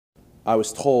I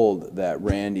was told that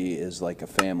Randy is like a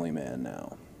family man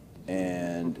now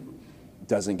and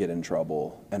doesn't get in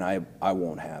trouble, and I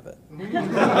won't have it.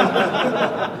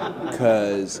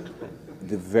 Because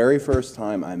the very first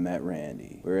time I met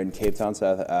Randy, we were in Cape Town,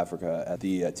 South Africa at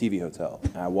the TV hotel.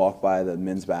 And I walked by the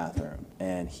men's bathroom,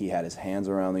 and he had his hands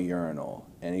around the urinal,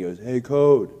 and he goes, "Hey,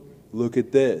 Code, look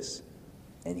at this."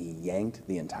 And he yanked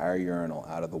the entire urinal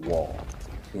out of the wall.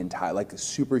 The entire, like a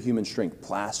superhuman strength,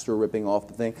 plaster ripping off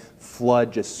the thing,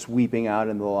 flood just sweeping out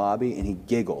into the lobby, and he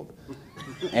giggled.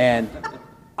 And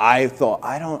I thought,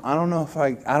 I don't know if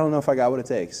I got what it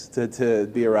takes to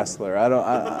be a wrestler. I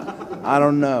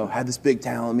don't know. Had this big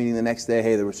talent meeting the next day.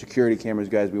 Hey, there were security cameras,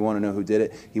 guys. We want to know who did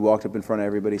it. He walked up in front of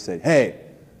everybody, said, "Hey,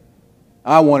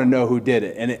 I want to know who did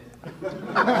it." And it,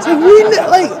 so we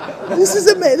like, this is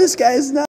amazing. This guy is not.